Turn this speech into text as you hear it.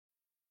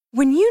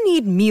When you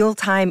need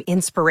mealtime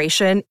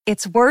inspiration,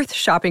 it's worth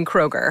shopping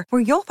Kroger,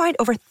 where you'll find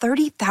over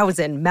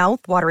 30,000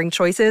 mouth-watering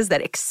choices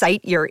that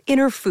excite your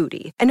inner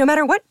foodie. And no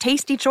matter what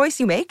tasty choice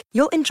you make,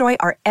 you'll enjoy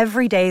our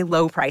everyday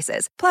low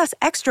prices, plus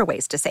extra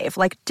ways to save,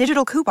 like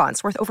digital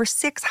coupons worth over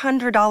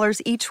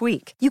 $600 each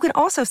week. You can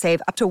also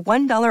save up to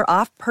 $1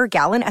 off per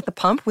gallon at the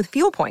pump with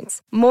fuel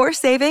points. More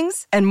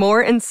savings and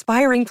more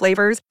inspiring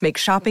flavors make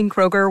shopping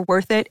Kroger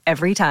worth it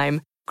every time.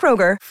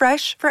 Kroger,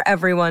 fresh for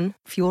everyone.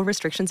 Fuel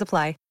restrictions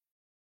apply.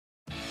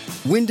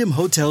 Wyndham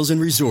Hotels &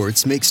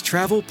 Resorts makes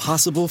travel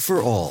possible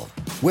for all.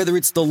 Whether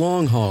it's the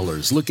long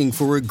haulers looking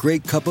for a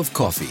great cup of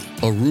coffee,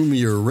 a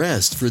roomier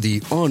rest for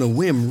the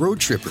on-a-whim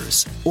road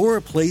trippers, or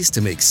a place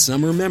to make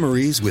summer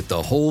memories with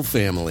the whole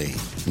family.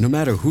 No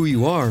matter who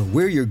you are,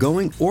 where you're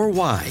going, or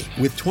why,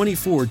 with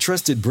 24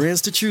 trusted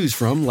brands to choose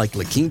from like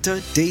La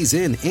Quinta, Days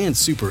Inn, and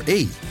Super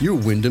 8, your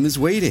Wyndham is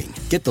waiting.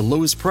 Get the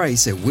lowest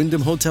price at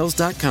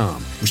WyndhamHotels.com.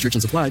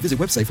 Restrictions apply. Visit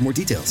website for more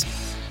details.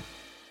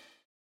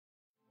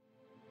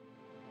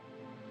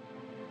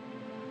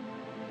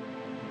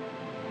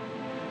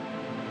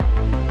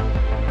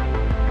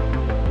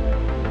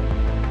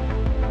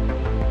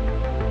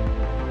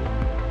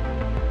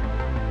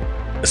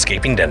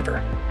 Escaping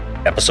Denver,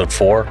 Episode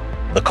 4,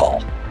 The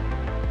Call.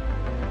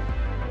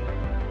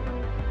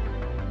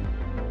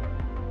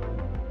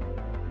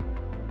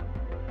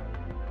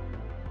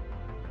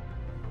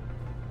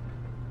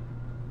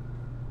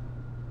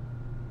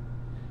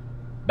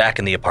 Back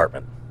in the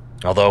apartment,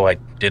 although I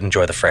did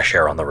enjoy the fresh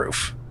air on the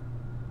roof.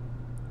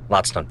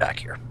 Lots to unpack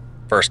here.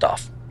 First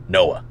off,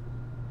 Noah.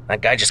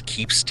 That guy just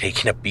keeps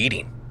taking a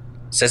beating.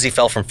 Says he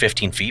fell from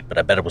 15 feet, but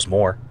I bet it was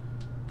more.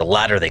 The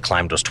ladder they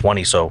climbed was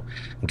 20, so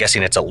I'm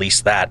guessing it's at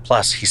least that.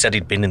 Plus, he said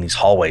he'd been in these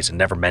hallways and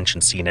never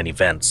mentioned seeing any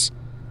vents.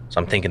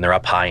 So I'm thinking they're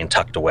up high and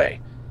tucked away.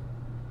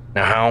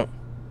 Now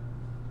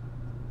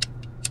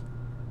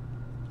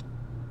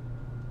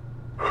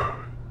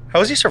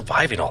how is he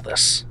surviving all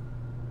this?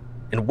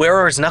 And where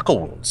are his knuckle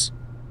wounds?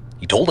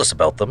 He told us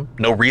about them.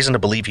 No reason to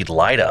believe he'd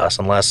lie to us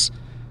unless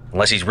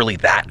he's really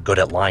that good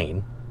at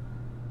lying.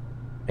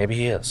 Maybe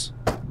he is.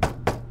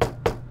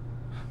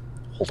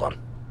 Hold on.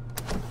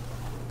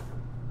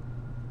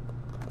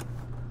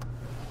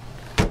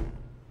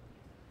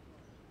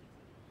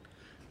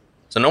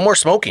 So no more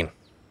smoking,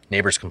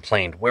 neighbors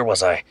complained. Where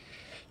was I?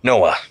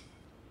 Noah.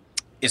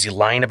 Is he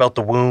lying about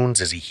the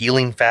wounds? Is he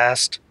healing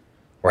fast?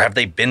 Or have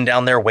they been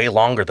down there way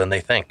longer than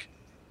they think?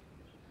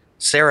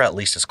 Sarah at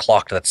least has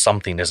clocked that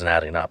something isn't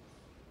adding up.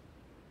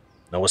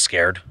 Noah's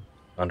scared,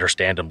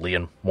 understandably,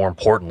 and more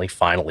importantly,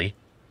 finally.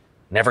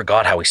 Never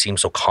got how he seemed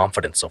so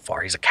confident so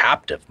far. He's a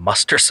captive,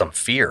 muster some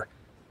fear.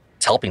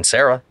 It's helping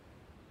Sarah.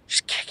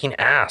 She's kicking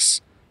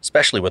ass,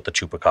 especially with the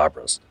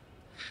chupacabras.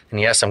 And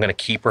yes, I'm going to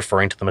keep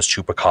referring to them as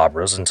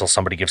chupacabras until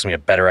somebody gives me a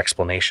better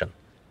explanation.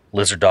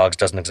 Lizard dogs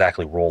doesn't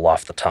exactly roll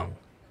off the tongue.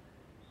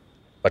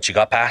 But she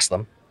got past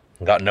them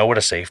and got Noah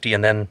to safety,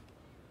 and then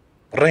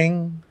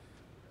ring.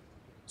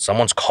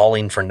 Someone's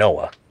calling for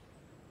Noah.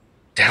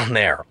 Down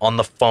there, on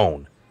the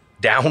phone.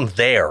 Down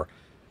there.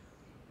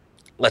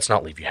 Let's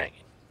not leave you hanging.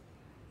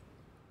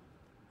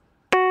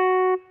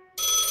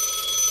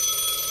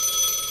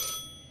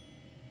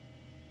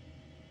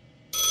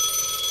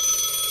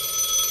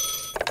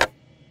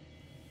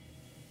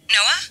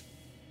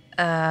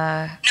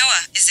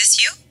 Noah, is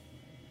this you?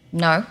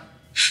 No.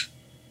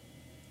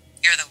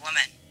 You're the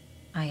woman.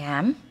 I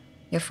am.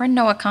 Your friend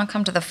Noah can't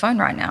come to the phone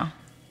right now.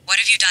 What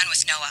have you done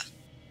with Noah?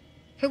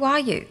 Who are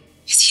you?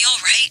 Is he all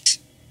right?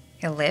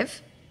 He'll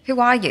live. Who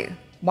are you?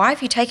 Why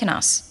have you taken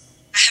us?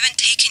 I haven't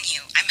taken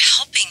you. I'm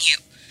helping you.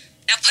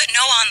 Now put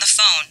Noah on the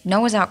phone.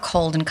 Noah's out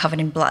cold and covered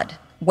in blood.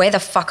 Where the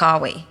fuck are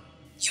we?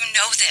 You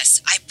know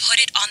this. I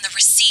put it on the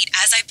receipt.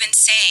 As I've been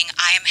saying,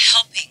 I am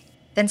helping.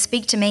 Then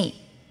speak to me.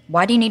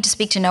 Why do you need to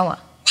speak to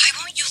Noah? Why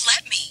won't you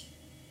let me?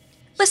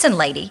 Listen,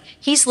 lady,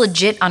 he's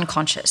legit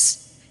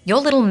unconscious. Your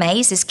little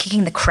maze is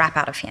kicking the crap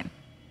out of him.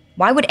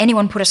 Why would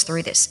anyone put us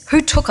through this?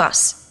 Who took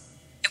us?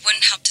 It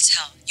wouldn't help to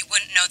tell. You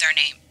wouldn't know their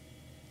name.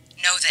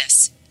 Know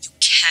this. You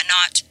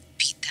cannot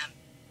beat them.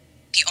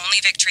 The only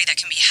victory that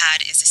can be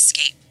had is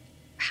escape.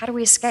 How do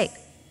we escape?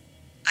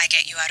 I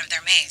get you out of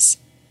their maze.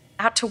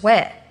 Out to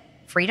where?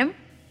 Freedom?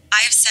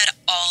 I have said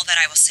all that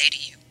I will say to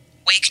you.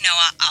 Wake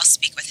Noah, I'll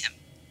speak with him.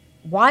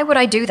 Why would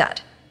I do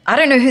that? I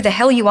don't know who the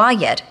hell you are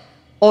yet,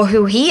 or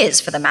who he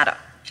is for the matter.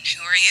 And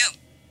who are you?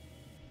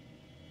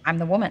 I'm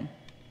the woman.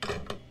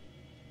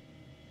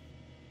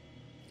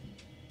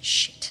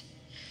 Shit.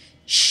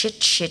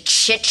 Shit, shit,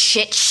 shit,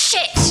 shit,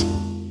 shit!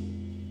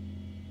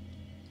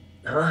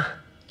 Huh?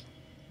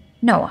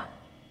 Noah.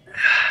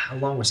 How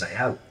long was I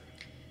out?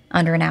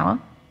 Under an hour.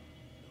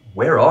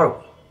 Where are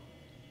we?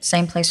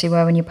 Same place we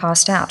were when you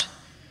passed out.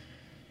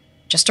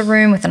 Just a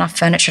room with enough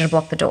furniture to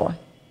block the door.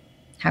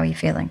 How are you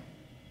feeling?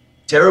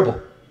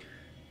 Terrible.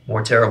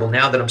 More terrible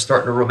now that I'm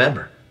starting to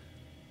remember.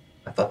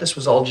 I thought this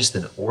was all just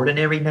an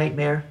ordinary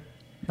nightmare.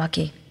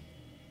 Lucky.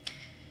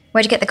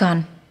 Where'd you get the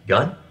gun?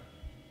 Gun?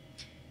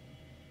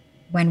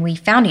 When we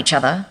found each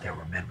other. There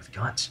were men with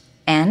guns.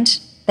 And?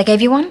 They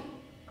gave you one?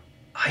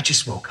 I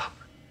just woke up.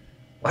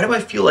 Why do I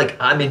feel like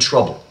I'm in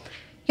trouble?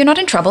 You're not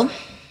in trouble.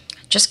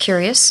 Just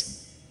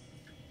curious.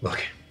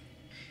 Look,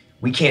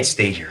 we can't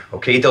stay here,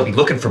 okay? They'll be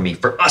looking for me,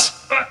 for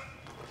us.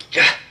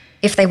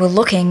 If they were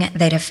looking,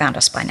 they'd have found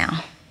us by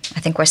now. I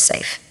think we're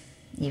safe,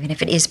 even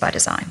if it is by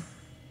design.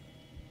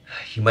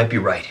 You might be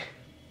right.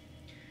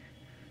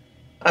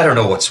 I don't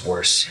know what's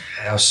worse,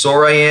 how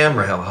sore I am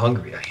or how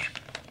hungry I am.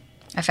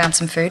 I found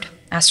some food,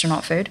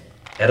 astronaut food.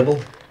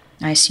 Edible?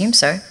 I assume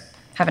so.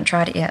 Haven't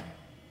tried it yet.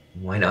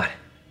 Why not?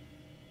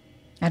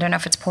 I don't know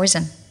if it's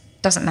poison.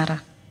 Doesn't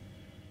matter.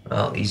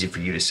 Well, easy for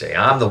you to say.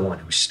 I'm the one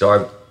who's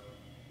starved.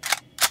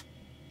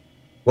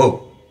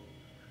 Whoa.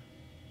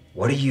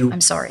 What are you...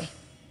 I'm sorry.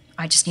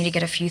 I just need to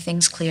get a few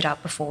things cleared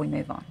up before we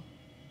move on.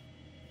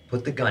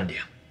 Put the gun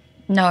down.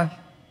 No.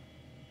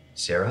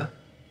 Sarah,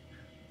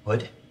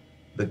 put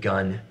the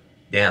gun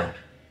down.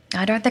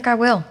 I don't think I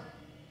will.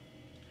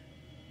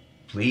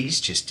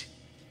 Please, just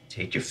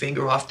take your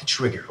finger off the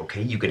trigger,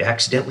 okay? You could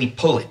accidentally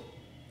pull it.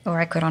 Or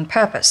I could on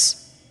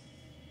purpose.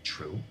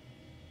 True.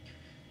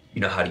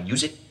 You know how to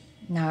use it?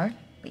 No,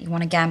 but you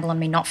want to gamble on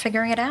me not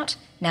figuring it out?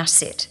 Now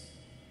sit.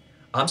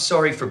 I'm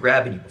sorry for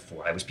grabbing you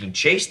before. I was being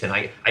chased and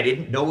I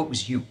didn't know it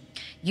was you.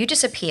 You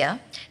disappear,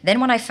 then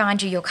when I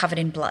find you, you're covered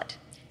in blood.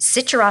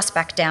 Sit your ass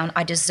back down.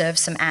 I deserve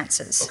some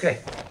answers.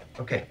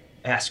 Okay.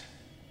 Ask.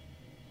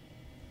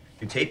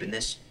 You taping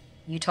this?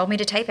 You told me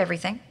to tape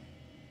everything.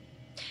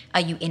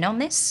 Are you in on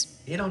this?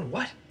 In on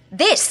what?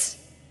 This!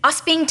 Us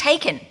being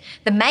taken.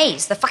 The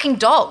maze, the fucking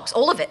dogs,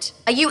 all of it.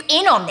 Are you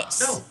in on this?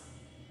 No.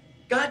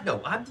 God,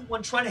 no. I'm the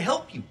one trying to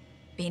help you.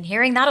 Been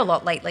hearing that a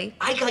lot lately.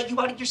 I got you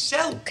out of your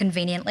cell.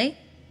 Conveniently.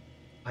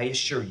 I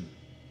assure you,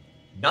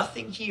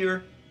 nothing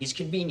here is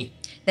convenient.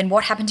 Then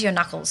what happened to your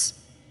knuckles?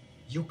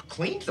 You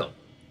cleaned them.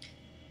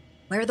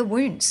 Where are the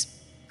wounds?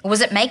 Or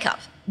was it makeup?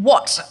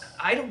 What?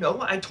 I don't know.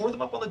 I tore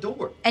them up on the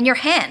door. And your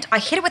hand? I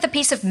hit it with a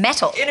piece of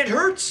metal. And it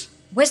hurts.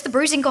 Where's the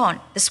bruising gone?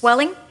 The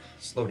swelling?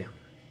 Slow down.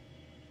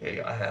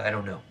 Hey, I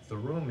don't know. The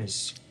room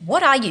is...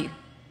 What are you?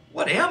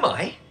 What am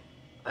I?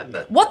 I'm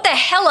the... What the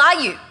hell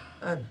are you?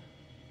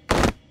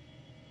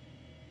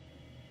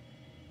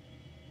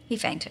 He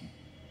fainted.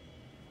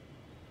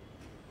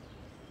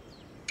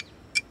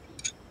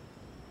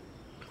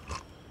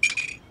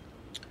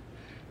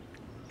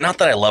 Not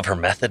that I love her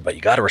method, but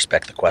you gotta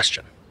respect the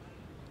question.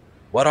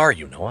 What are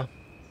you, Noah?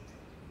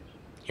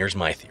 Here's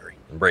my theory.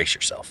 Embrace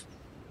yourself.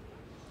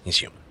 He's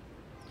human.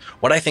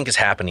 What I think is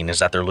happening is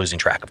that they're losing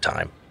track of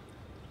time.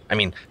 I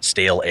mean,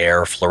 stale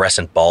air,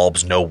 fluorescent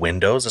bulbs, no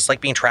windows. It's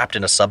like being trapped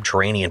in a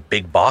subterranean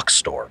big box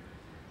store.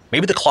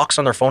 Maybe the clocks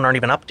on their phone aren't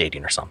even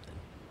updating or something.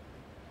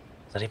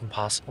 Is that even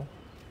possible?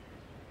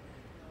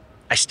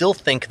 I still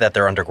think that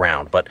they're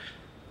underground, but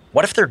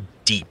what if they're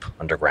deep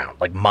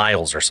underground, like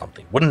miles or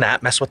something? Wouldn't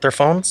that mess with their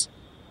phones?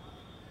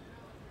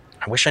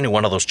 I wish I knew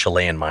one of those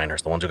Chilean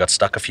miners, the ones who got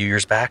stuck a few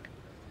years back.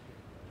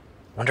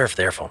 Wonder if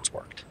their phones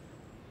worked.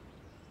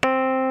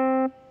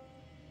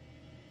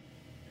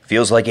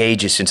 Feels like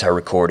ages since I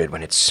recorded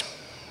when it's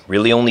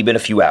really only been a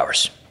few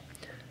hours.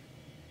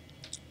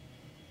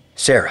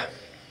 Sarah.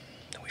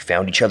 We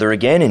found each other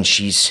again and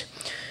she's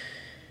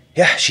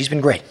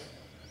been great.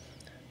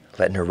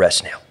 Letting her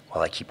rest now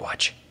while I keep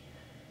watch.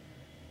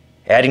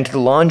 Adding to the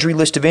laundry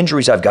list of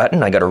injuries I've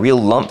gotten, I got a real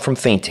lump from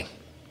fainting.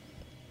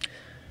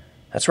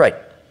 That's right.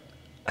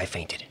 I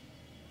fainted.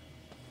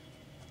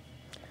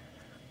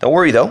 Don't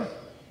worry though.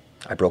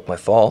 I broke my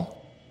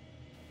fall.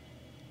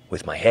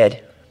 With my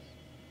head.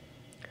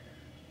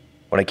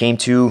 When I came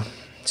to,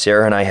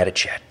 Sarah and I had a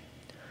chat.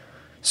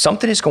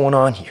 Something is going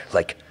on here,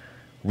 like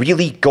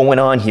really going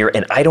on here,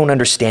 and I don't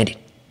understand it.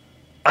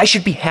 I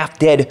should be half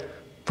dead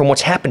from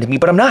what's happened to me,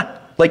 but I'm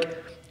not. Like,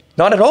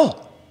 not at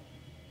all.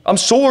 I'm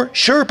sore,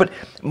 sure, but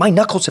my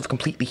knuckles have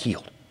completely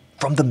healed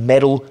from the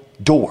metal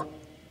door.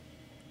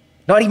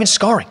 Not even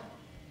scarring.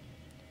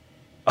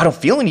 I don't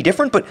feel any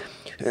different, but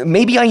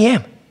maybe I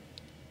am.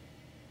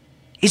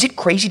 Is it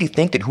crazy to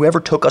think that whoever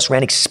took us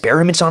ran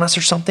experiments on us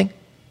or something?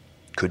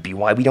 Could be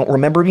why we don't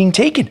remember being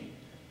taken.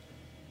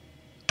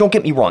 Don't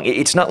get me wrong,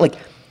 it's not like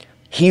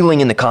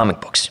healing in the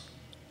comic books.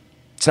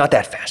 It's not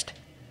that fast.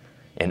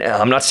 And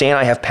I'm not saying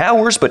I have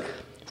powers, but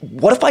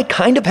what if I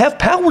kind of have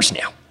powers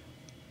now?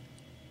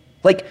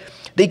 Like,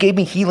 they gave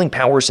me healing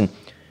powers and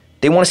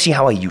they want to see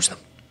how I use them.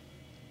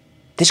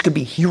 This could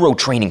be hero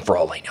training for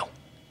all I know.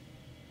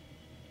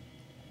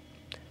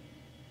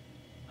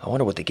 I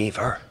wonder what they gave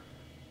her.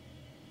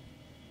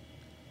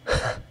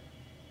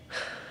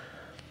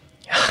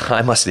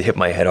 I must have hit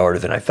my head harder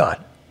than I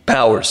thought.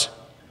 Powers.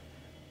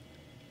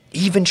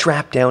 Even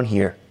trapped down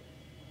here,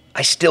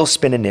 I still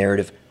spin a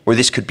narrative where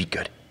this could be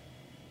good.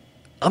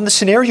 I'm the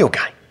scenario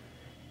guy.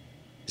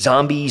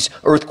 Zombies,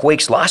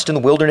 earthquakes, lost in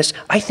the wilderness.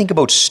 I think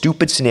about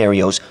stupid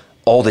scenarios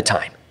all the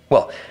time.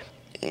 Well,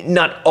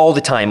 not all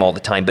the time,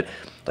 but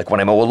like when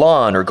I mow a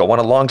lawn or go on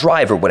a long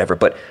drive or whatever,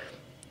 but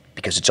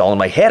because it's all in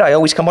my head, I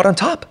always come out on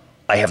top.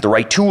 I have the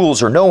right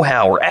tools or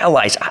know-how or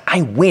allies.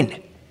 I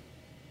win,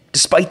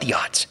 despite the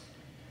odds.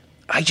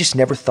 I just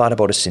never thought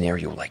about a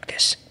scenario like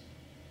this,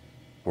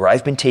 where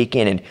I've been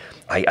taken and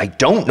I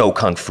don't know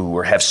Kung Fu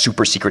or have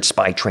super secret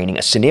spy training,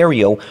 a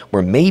scenario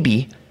where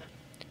maybe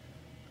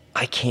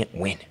I can't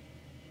win.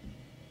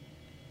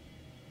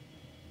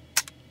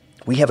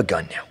 We have a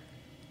gun now.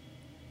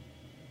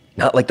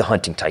 Not like the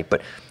hunting type,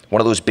 but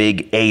one of those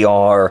big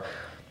AR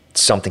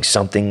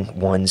something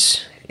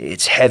ones.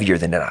 It's heavier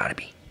than it ought to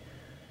be.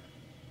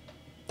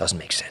 Doesn't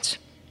make sense.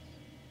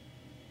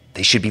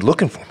 They should be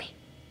looking for me,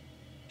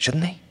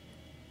 shouldn't they?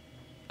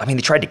 I mean,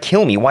 they tried to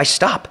kill me. Why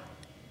stop?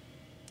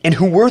 And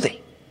who were they?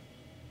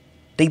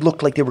 They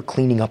looked like they were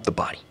cleaning up the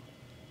body.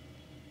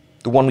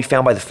 The one we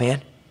found by the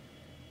fan?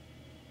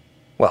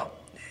 Well,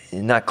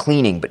 not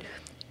cleaning, but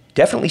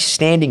definitely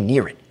standing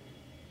near it.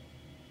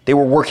 They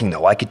were working,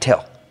 though, I could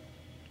tell.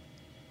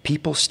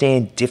 People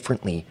stand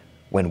differently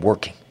when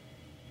working.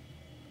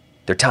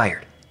 They're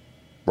tired,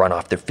 run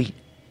off their feet.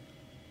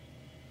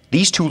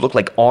 These two look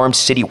like armed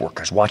city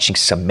workers watching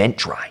cement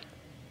dry.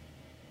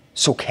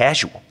 So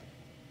casual.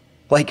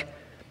 Like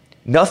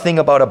nothing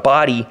about a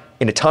body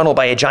in a tunnel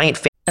by a giant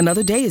fan.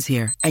 Another day is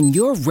here, and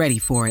you're ready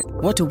for it.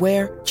 What to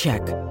wear?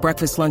 Check.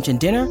 Breakfast, lunch, and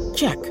dinner?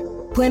 Check.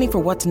 Planning for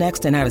what's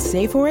next and how to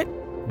save for it?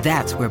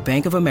 That's where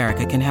Bank of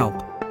America can help.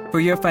 For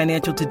your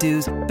financial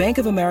to-dos, Bank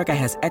of America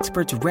has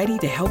experts ready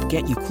to help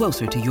get you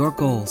closer to your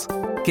goals.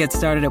 Get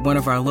started at one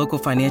of our local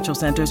financial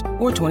centers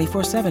or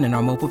 24/7 in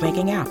our mobile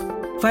banking app.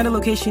 Find a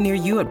location near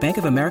you at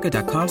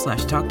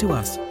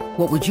bankofamerica.com/talktous.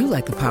 What would you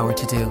like the power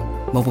to do?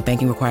 Mobile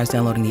banking requires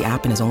downloading the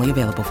app and is only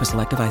available for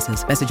select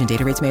devices. Message and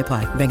data rates may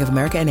apply. Bank of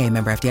America N.A.,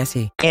 member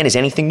FDIC. And is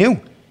anything new?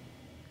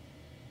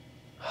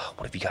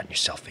 What have you gotten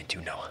yourself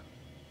into, Noah?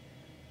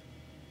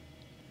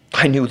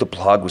 I knew the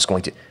blog was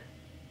going to...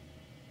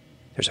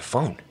 There's a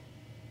phone.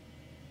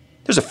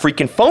 There's a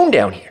freaking phone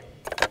down here.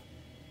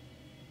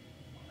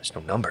 There's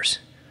no numbers.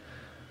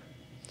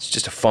 It's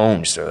just a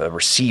phone, just a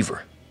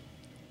receiver.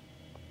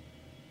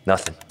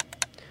 Nothing.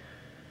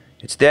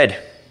 It's dead.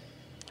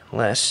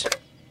 Unless...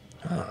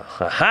 Oh,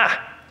 aha!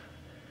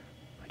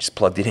 I just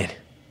plugged it in.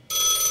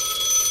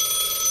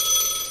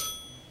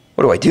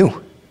 What do I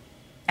do?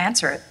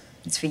 Answer it.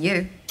 It's for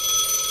you.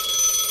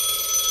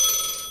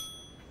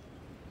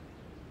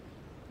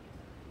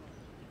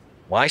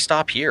 Why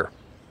stop here?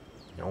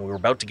 We were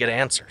about to get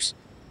answers.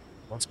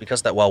 Well, it's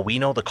because that while we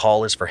know the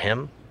call is for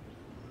him,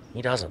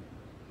 he doesn't.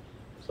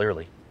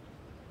 Clearly.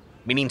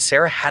 Meaning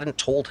Sarah hadn't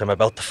told him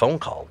about the phone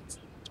call. It's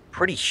a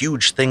pretty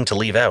huge thing to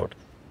leave out.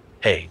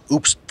 Hey,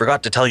 oops,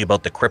 forgot to tell you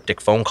about the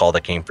cryptic phone call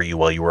that came for you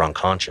while you were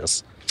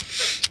unconscious.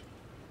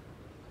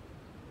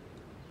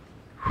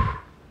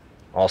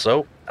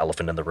 Also,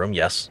 elephant in the room,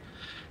 yes.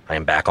 I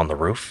am back on the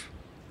roof.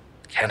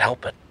 Can't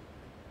help it.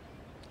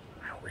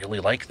 I really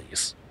like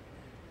these.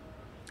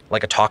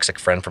 Like a toxic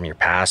friend from your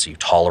past you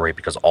tolerate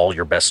because all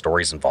your best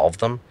stories involve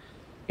them.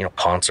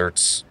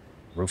 Concerts,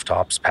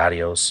 rooftops,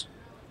 patios,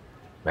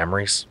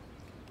 memories.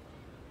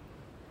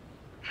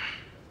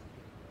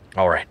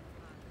 All right.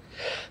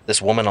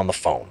 This woman on the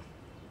phone.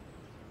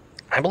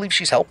 I believe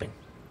she's helping.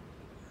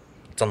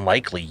 It's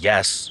unlikely,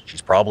 yes.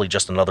 She's probably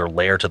just another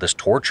layer to this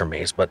torture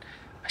maze, but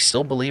I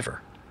still believe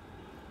her.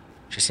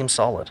 She seems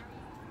solid.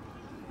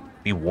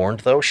 Be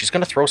warned, though, she's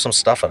going to throw some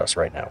stuff at us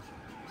right now.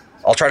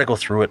 I'll try to go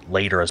through it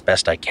later as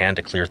best I can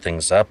to clear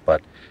things up,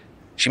 but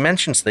she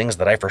mentions things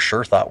that I for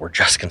sure thought were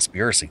just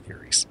conspiracy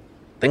theories.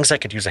 Things I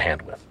could use a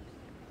hand with.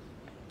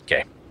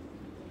 Okay.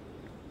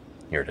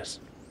 Here it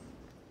is.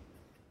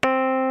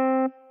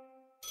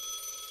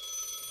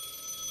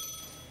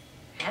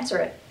 Answer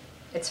it.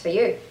 It's for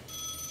you.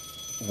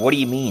 What do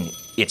you mean,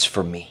 it's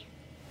for me?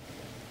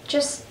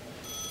 Just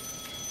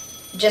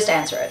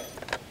answer it.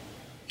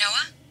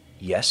 Noah?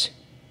 Yes?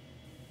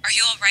 Are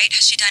you all right?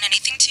 Has she done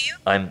anything to you?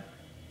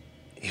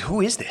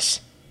 Who is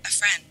this? A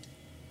friend.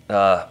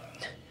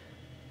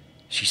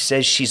 She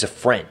says she's a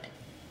friend.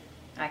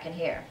 I can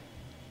hear.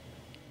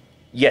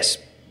 Yes.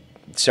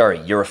 Sorry,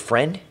 you're a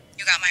friend?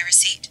 You got my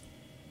receipt?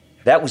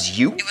 That was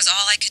you? It was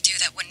all I could do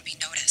that wouldn't be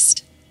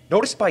noticed.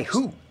 Noticed by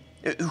who?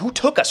 Who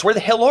took us? Where the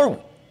hell are we?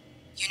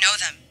 You know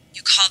them.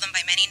 You call them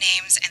by many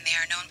names, and they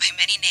are known by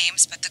many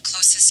names, but the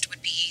closest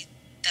would be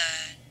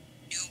the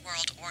New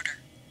World Order.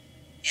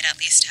 It at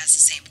least has the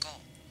same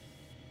goal.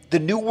 The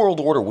New World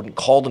Order wouldn't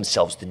call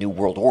themselves the New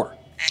World Order.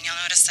 And you'll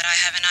notice that I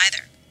haven't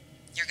either.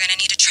 You're gonna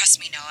need to trust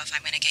me, Noah, if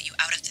I'm gonna get you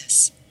out of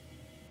this.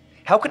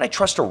 How can I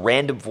trust a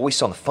random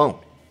voice on the phone?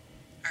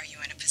 Are you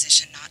in a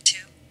position not to?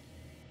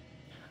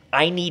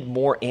 I need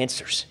more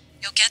answers.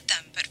 You'll get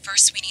them, but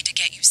first we need to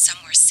get you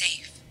somewhere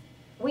safe.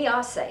 We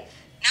are safe.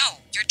 No,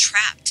 you're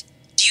trapped.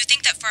 Do you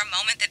think that for a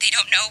moment that they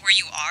don't know where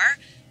you are?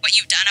 What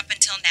you've done up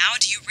until now?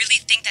 Do you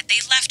really think that they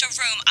left a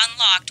room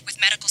unlocked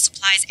with medical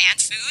supplies and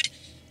food?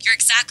 You're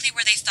exactly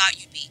where they thought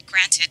you'd be,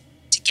 granted,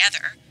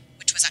 together,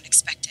 which was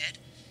unexpected.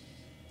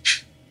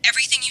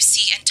 Everything you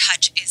see and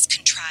touch is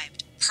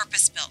contrived,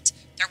 purpose-built.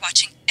 They're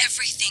watching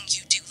everything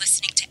you do,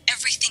 listening to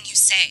everything you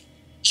say.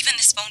 Even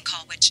this phone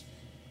call, which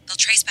they'll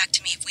trace back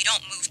to me if we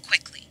don't move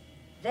quickly.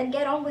 Then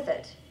get on with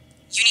it.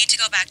 You need to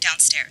go back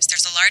downstairs.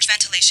 There's a large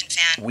ventilation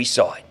fan. We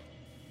saw it.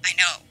 I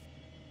know.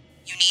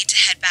 You need to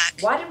head back.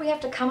 Why did we have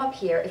to come up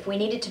here if we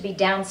needed to be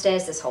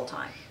downstairs this whole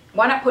time?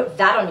 Why not put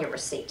that on your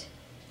receipt?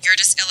 You're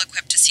just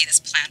ill-equipped to see this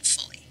plan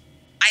fully.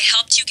 I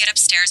helped you get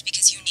upstairs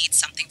because you need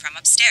something from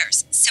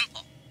upstairs.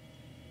 Simple.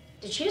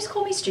 Did she just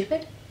call me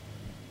stupid?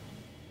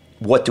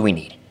 What do we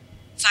need?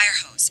 Fire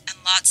hose, and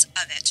lots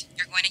of it.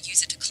 You're going to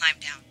use it to climb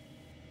down.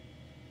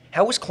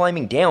 How is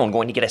climbing down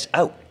going to get us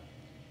out?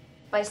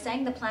 By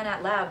saying the plan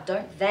out loud,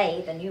 don't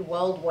they, the New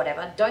World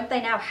whatever, don't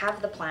they now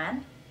have the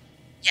plan?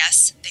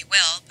 Yes, they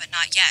will, but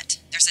not yet.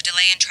 There's a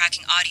delay in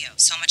tracking audio,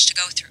 so much to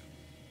go through.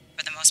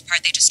 For the most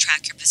part, they just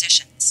track your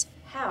positions.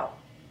 How?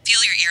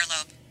 Feel your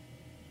earlobe.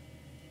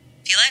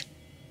 Feel it?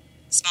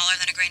 Smaller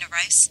than a grain of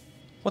rice?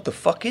 What the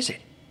fuck is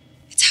it?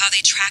 It's how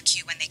they track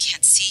you when they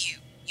can't see you.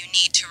 You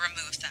need to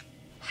remove them.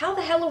 How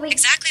the hell are we...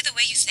 Exactly the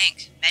way you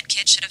think.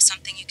 Medkit should have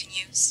something you can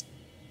use.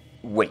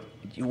 Wait,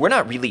 we're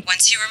not really...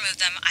 Once you remove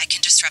them, I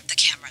can disrupt the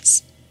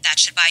cameras. That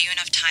should buy you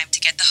enough time to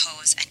get the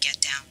hose and get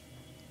down.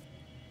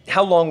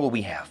 How long will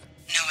we have?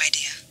 No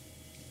idea.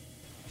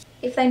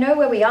 If they know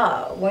where we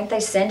are, won't they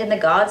send in the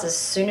guards as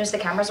soon as the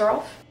cameras are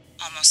off?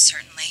 Almost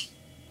certainly.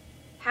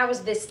 How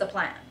is this the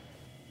plan?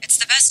 It's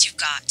the best you've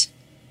got.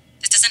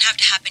 This doesn't have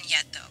to happen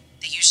yet, though.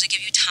 They usually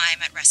give you time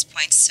at rest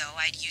points, so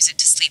I'd use it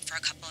to sleep for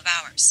a couple of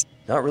hours.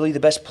 Not really the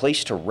best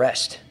place to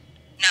rest.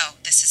 No,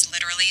 this is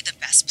literally the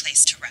best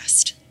place to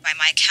rest. By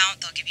my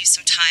count, they'll give you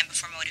some time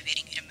before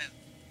motivating you to move.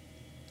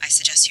 I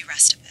suggest you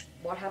rest a bit.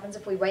 What happens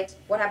if we wait?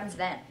 What happens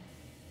then?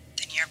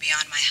 Then you're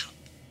beyond my help.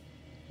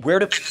 Where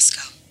do... I must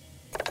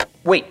go.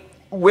 Wait,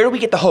 where do we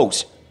get the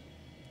hose?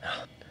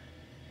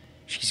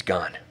 She's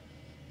gone.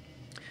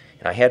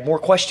 And I had more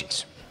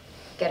questions.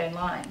 Get in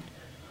line.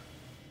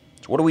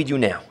 So what do we do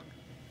now?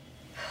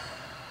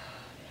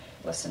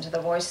 Listen to the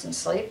voice and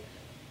sleep.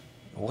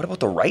 What about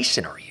the rice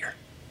in our ear?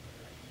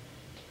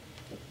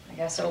 I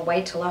guess it'll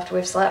wait till after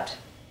we've slept.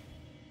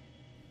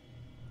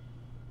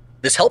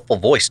 This helpful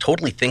voice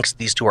totally thinks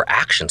these two are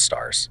action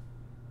stars.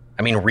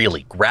 I mean,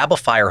 really, grab a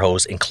fire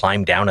hose and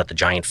climb down at the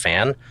giant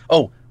fan.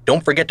 Oh,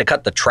 don't forget to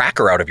cut the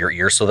tracker out of your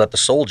ear so that the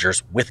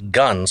soldiers with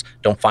guns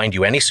don't find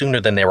you any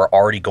sooner than they were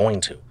already going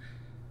to.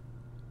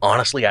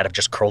 Honestly, I'd have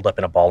just curled up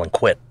in a ball and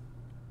quit.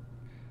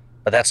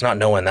 But that's not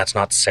Noah and that's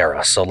not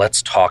Sarah, so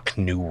let's talk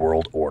New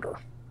World Order.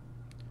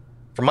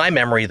 From my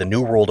memory, the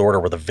New World Order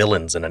were the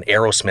villains in an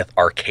Aerosmith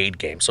arcade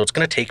game, so it's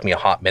going to take me a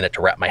hot minute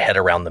to wrap my head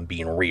around them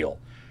being real,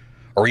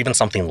 or even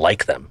something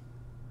like them.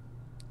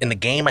 In the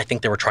game, I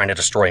think they were trying to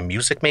destroy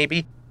music,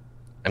 maybe?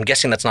 I'm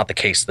guessing that's not the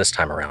case this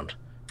time around.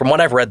 From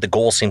what I've read, the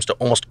goal seems to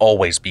almost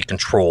always be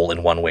control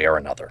in one way or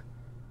another.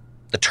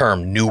 The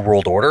term New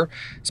World Order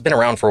has been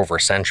around for over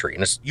a century,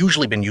 and it's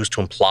usually been used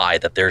to imply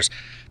that there's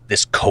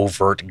this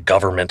covert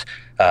government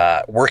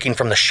working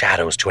from the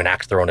shadows to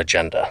enact their own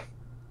agenda.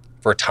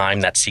 For a time,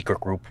 that secret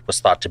group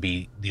was thought to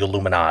be the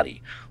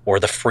Illuminati or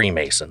the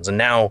Freemasons, and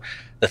now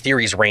the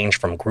theories range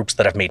from groups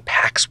that have made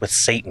pacts with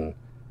Satan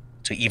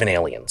to even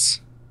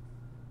aliens.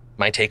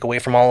 My takeaway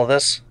from all of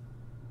this?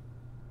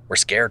 We're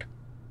scared.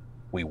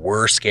 We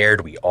were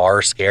scared, we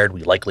are scared,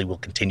 we likely will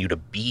continue to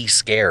be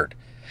scared.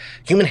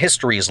 Human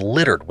history is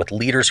littered with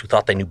leaders who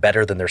thought they knew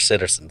better than their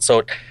citizens, so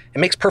it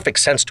makes perfect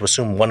sense to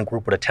assume one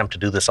group would attempt to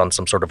do this on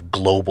some sort of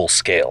global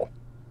scale.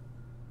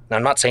 Now,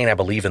 I'm not saying I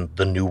believe in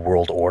the New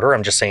World Order,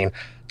 I'm just saying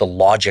the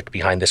logic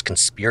behind this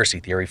conspiracy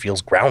theory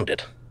feels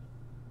grounded.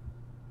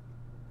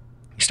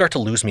 You start to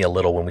lose me a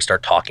little when we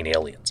start talking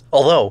aliens.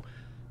 Although,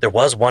 there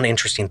was one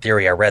interesting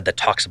theory I read that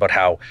talks about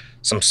how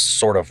some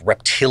sort of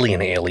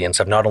reptilian aliens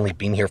have not only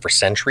been here for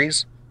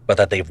centuries, but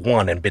that they've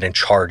won and been in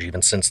charge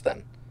even since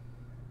then.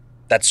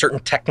 That certain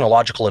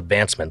technological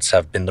advancements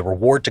have been the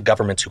reward to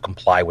governments who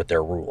comply with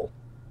their rule.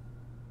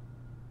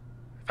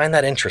 I find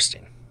that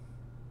interesting.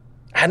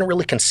 I hadn't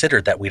really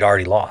considered that we'd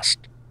already lost.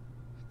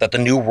 That the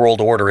New World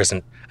Order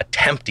isn't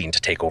attempting to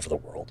take over the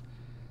world.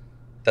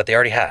 That they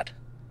already had,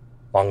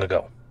 long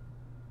ago.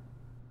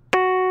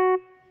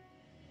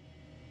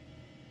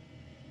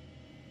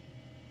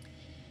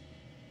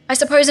 I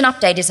suppose an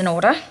update is in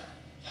order.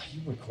 Are you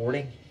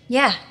recording?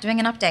 Yeah, doing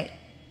an update.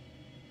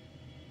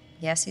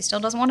 Yes, he still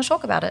doesn't want to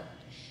talk about it.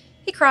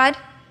 He cried.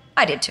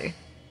 I did too.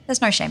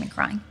 There's no shame in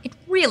crying. It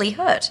really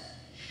hurt.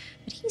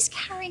 But he's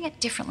carrying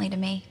it differently to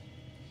me.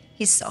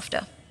 He's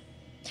softer.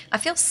 I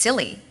feel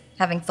silly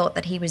having thought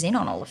that he was in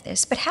on all of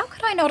this, but how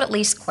could I not at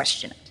least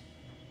question it?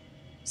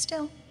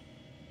 Still,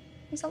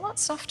 he's a lot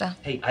softer.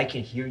 Hey, I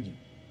can hear you.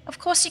 Of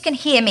course you can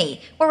hear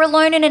me. We're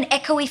alone in an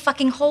echoey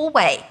fucking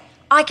hallway.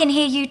 I can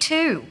hear you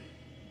too.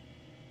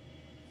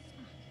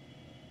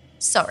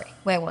 Sorry,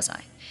 where was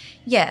I?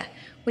 Yeah,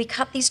 we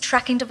cut these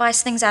tracking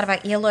device things out of our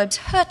earlobes,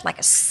 hurt like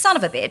a son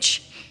of a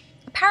bitch.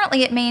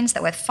 Apparently it means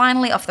that we're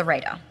finally off the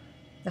radar.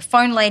 The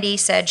phone lady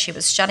said she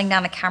was shutting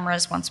down the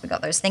cameras once we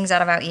got those things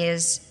out of our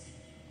ears.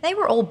 They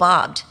were all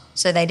barbed,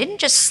 so they didn't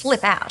just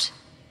slip out.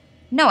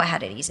 Noah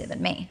had it easier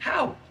than me.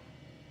 How?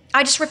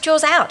 I just ripped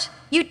yours out.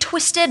 You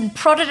twisted and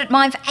prodded at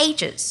mine for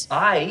ages.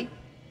 I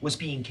was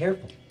being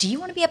careful. Do you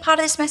want to be a part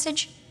of this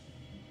message?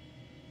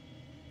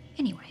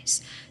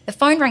 Anyways, the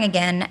phone rang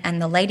again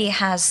and the lady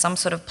has some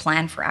sort of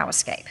plan for our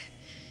escape.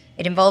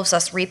 It involves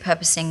us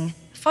repurposing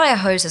fire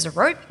hose as a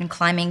rope, and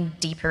climbing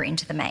deeper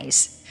into the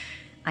maze.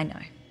 I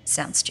know,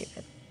 sounds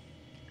stupid.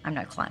 I'm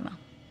no climber.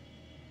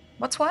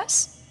 What's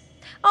worse?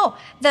 Oh,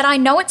 that I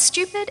know it's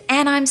stupid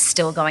and I'm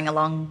still going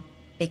along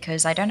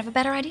because I don't have a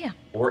better idea.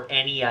 Or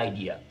any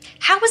idea.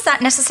 How was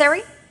that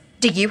necessary?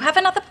 Do you have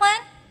another plan?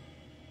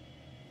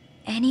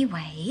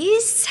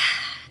 Anyways,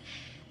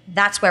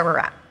 that's where we're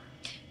at.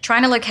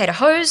 Trying to locate a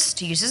hose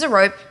to use as a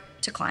rope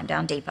to climb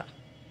down deeper.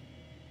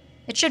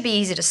 It should be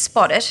easy to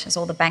spot it as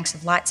all the banks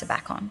of lights are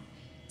back on.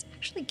 It's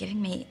actually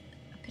giving me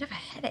a bit of a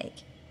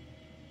headache.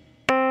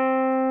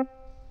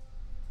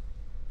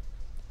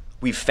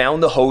 We've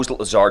found the hose that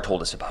Lazar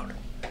told us about.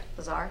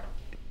 Lazar?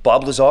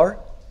 Bob Lazar?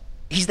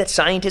 He's that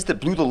scientist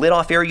that blew the lid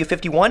off Area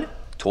 51?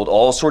 Told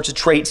all sorts of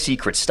trade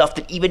secrets, stuff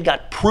that even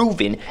got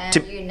proven and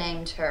to... you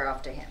named her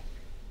after him.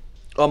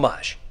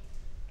 Homage.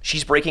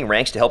 She's breaking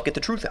ranks to help get the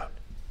truth out.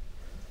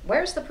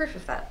 Where's the proof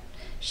of that?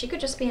 She could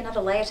just be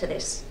another layer to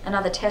this,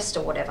 another test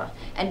or whatever.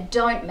 And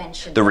don't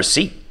mention... The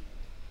receipt.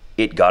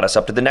 It got us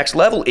up to the next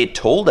level. It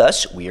told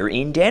us we're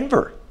in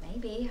Denver.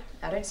 Maybe.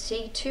 I don't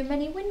see too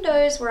many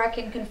windows where I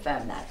can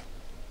confirm that.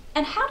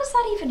 And how does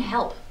that even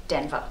help,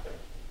 Denver?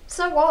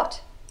 So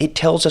what? It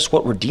tells us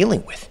what we're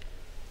dealing with.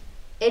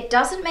 It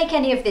doesn't make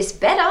any of this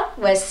better.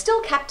 We're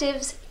still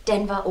captives,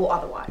 Denver or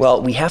otherwise.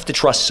 Well, we have to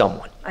trust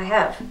someone. I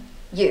have.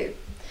 You.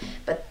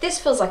 But this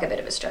feels like a bit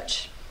of a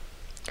stretch.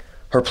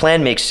 Her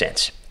plan makes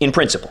sense, in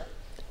principle.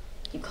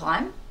 You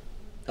climb?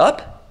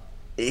 Up?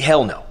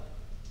 Hell no.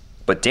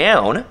 But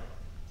down?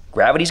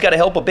 Gravity's got to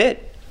help a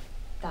bit.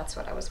 That's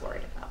what I was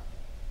worried about.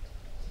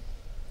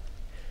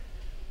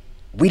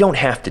 We don't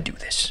have to do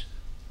this.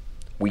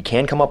 We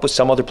can come up with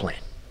some other plan.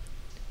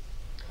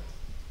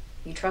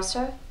 You trust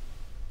her?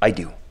 I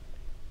do.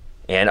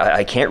 And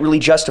I can't really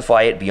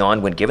justify it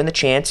beyond when given the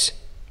chance,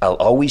 I'll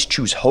always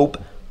choose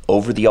hope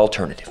over the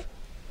alternative.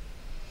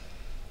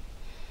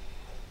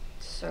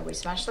 So we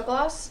smash the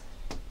glass?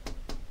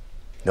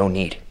 No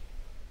need.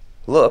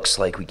 Looks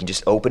like we can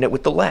just open it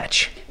with the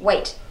latch.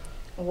 Wait.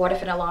 What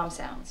if an alarm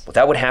sounds? Well,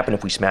 that would happen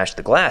if we smashed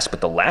the glass, but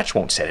the latch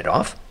won't set it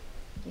off.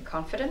 You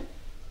confident?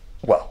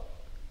 Well,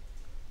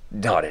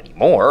 not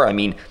anymore. I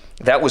mean,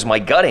 that was my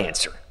gut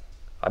answer.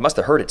 I must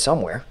have heard it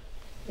somewhere.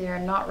 You're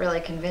not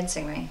really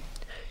convincing me.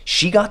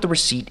 She got the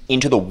receipt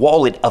into the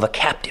wallet of a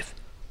captive.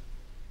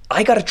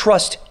 I gotta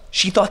trust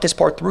she thought this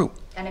part through.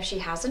 And if she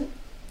hasn't?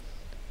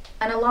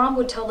 An alarm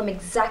would tell them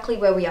exactly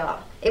where we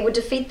are. It would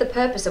defeat the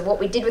purpose of what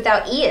we did with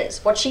our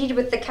ears, what she did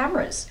with the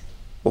cameras.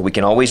 Well, we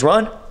can always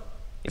run.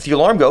 If the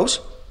alarm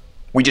goes,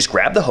 we just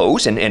grab the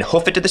hose and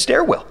hoof it to the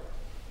stairwell.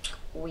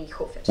 We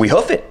hoof it. We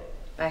hoof it.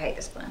 I hate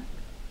this plan.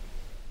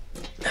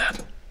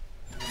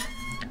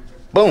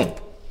 Boom.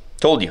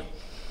 Told you.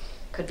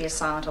 Could be a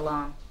silent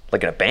alarm.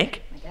 Like in a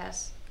bank? I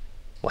guess.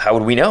 Well, how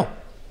would we know?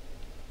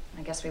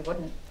 I guess we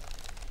wouldn't.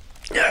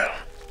 Yeah,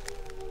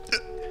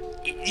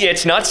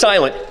 it's not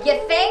silent. You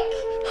think?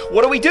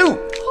 What do we do?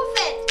 Hoof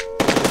it!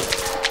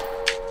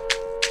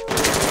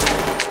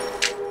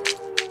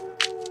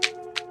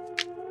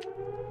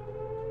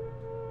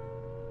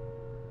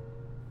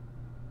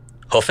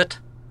 Hoof it?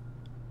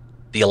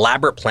 The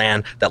elaborate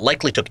plan that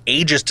likely took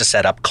ages to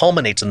set up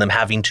culminates in them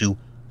having to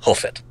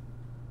hoof it.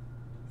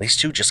 These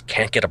two just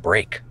can't get a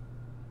break.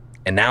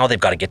 And now they've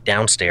got to get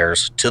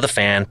downstairs, to the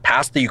fan,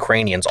 past the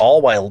Ukrainians,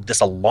 all while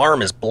this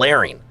alarm is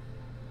blaring.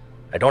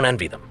 I don't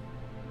envy them,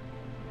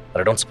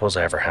 but I don't suppose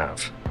I ever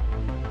have.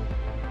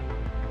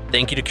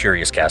 Thank you to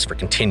Curious Cast for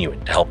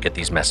continuing to help get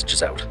these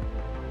messages out.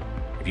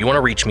 If you want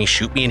to reach me,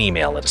 shoot me an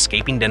email at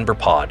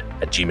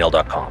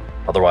escapingdenverpod@gmail.com.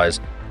 Otherwise,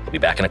 I'll be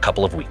back in a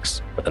couple of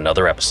weeks with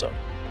another episode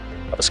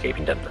of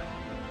Escaping Denver.